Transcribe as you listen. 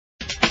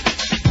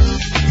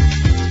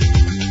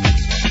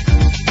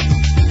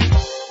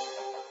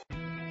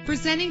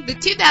Presenting the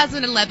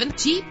 2011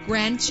 Jeep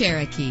Grand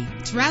Cherokee.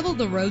 Travel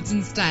the roads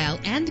in style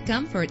and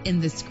comfort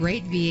in this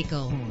great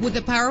vehicle. With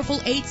a powerful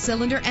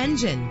 8-cylinder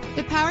engine,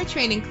 the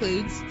powertrain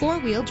includes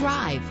 4-wheel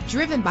drive,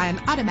 driven by an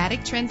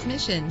automatic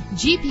transmission.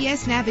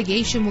 GPS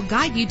navigation will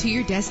guide you to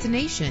your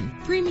destination.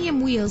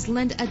 Premium wheels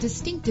lend a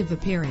distinctive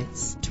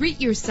appearance.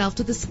 Treat yourself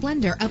to the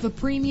splendor of a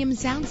premium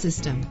sound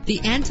system. The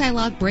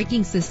anti-lock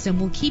braking system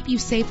will keep you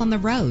safe on the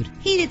road.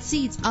 Heated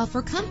seats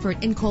offer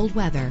comfort in cold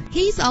weather.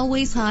 He's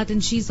always hot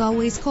and she's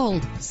always cold.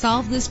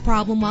 Solve this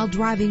problem while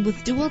driving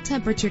with dual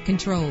temperature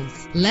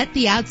controls. Let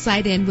the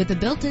outside in with a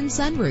built-in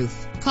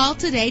sunroof. Call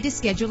today to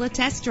schedule a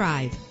test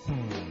drive.